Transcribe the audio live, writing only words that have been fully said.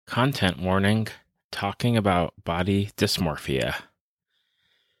Content warning, talking about body dysmorphia.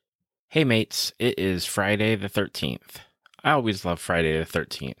 Hey mates, it is Friday the 13th. I always love Friday the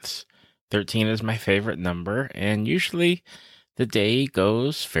 13th. 13 is my favorite number, and usually the day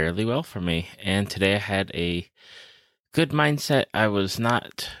goes fairly well for me. And today I had a good mindset. I was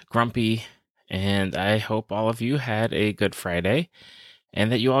not grumpy, and I hope all of you had a good Friday and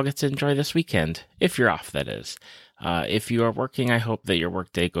that you all get to enjoy this weekend, if you're off, that is. If you are working, I hope that your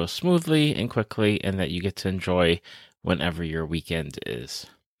workday goes smoothly and quickly and that you get to enjoy whenever your weekend is.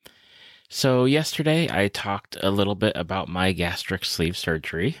 So yesterday, I talked a little bit about my gastric sleeve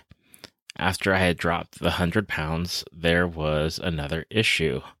surgery. After I had dropped the 100 pounds, there was another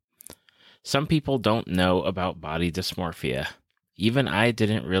issue. Some people don't know about body dysmorphia. Even I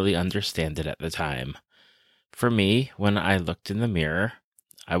didn't really understand it at the time. For me, when I looked in the mirror,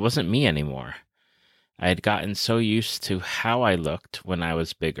 I wasn't me anymore. I had gotten so used to how I looked when I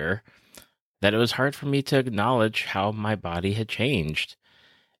was bigger that it was hard for me to acknowledge how my body had changed.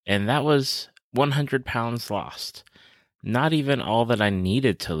 And that was 100 pounds lost. Not even all that I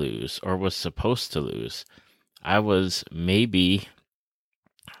needed to lose or was supposed to lose. I was maybe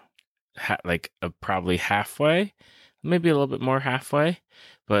probably halfway, maybe a little bit more halfway.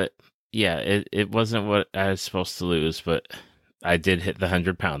 But yeah, it wasn't what I was supposed to lose, but I did hit the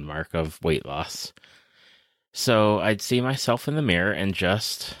 100-pound mark of weight loss. So I'd see myself in the mirror and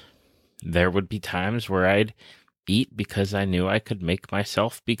there would be times where I'd eat because I knew I could make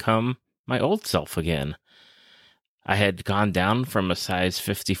myself become my old self again. I had gone down from a size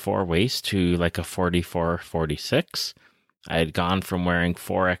 54 waist to like a 44, 46. I had gone from wearing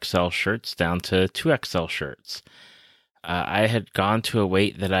 4XL shirts down to 2XL shirts. I had gone to a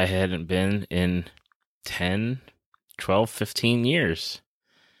weight that I hadn't been in 10, 12, 15 years.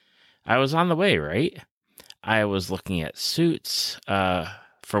 I was on the way, right? I was looking at suits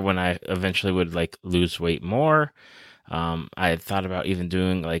for when I eventually would lose weight more. I had thought about even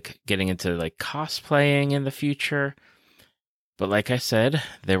doing getting into cosplaying in the future. But like I said,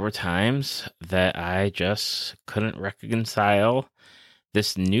 there were times that I just couldn't reconcile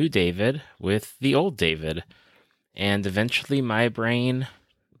this new David with the old David. And eventually my brain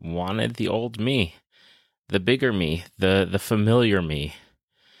wanted the old me, the bigger me, the familiar me.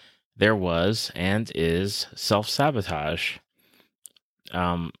 There was and is self-sabotage.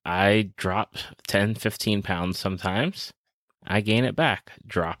 I drop 10, 15 pounds sometimes. I gain it back.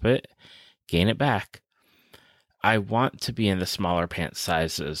 Drop it, gain it back. I want to be in the smaller pant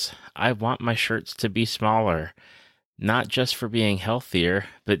sizes. I want my shirts to be smaller. Not just for being healthier,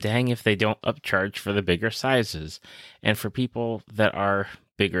 but dang if they don't upcharge for the bigger sizes. And for people that are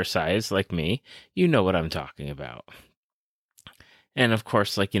bigger size like me, you know what I'm talking about. And of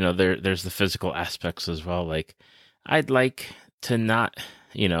course, there's the physical aspects as well. I'd like to not,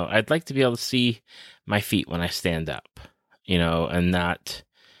 I'd like to be able to see my feet when I stand up, and not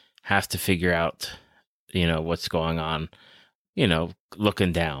have to figure out, what's going on,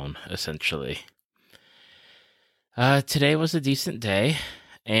 looking down, essentially. Today was a decent day,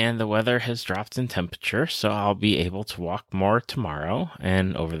 and the weather has dropped in temperature, so I'll be able to walk more tomorrow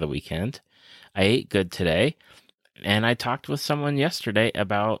and over the weekend. I ate good today, and I talked with someone yesterday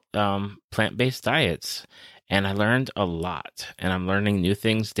about plant-based diets, and I learned a lot, and I'm learning new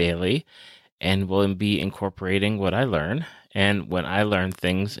things daily, and will be incorporating what I learn, and when I learn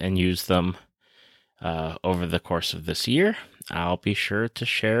things and use them over the course of this year, I'll be sure to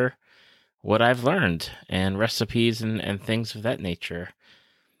share what I've learned and recipes and things of that nature.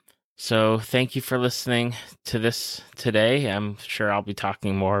 So thank you for listening to this today. I'm sure I'll be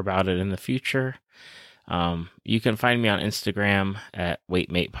talking more about it in the future. You can find me on Instagram at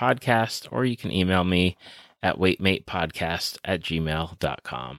WeightMate Podcast, or you can email me at weightmatepodcast@gmail.com.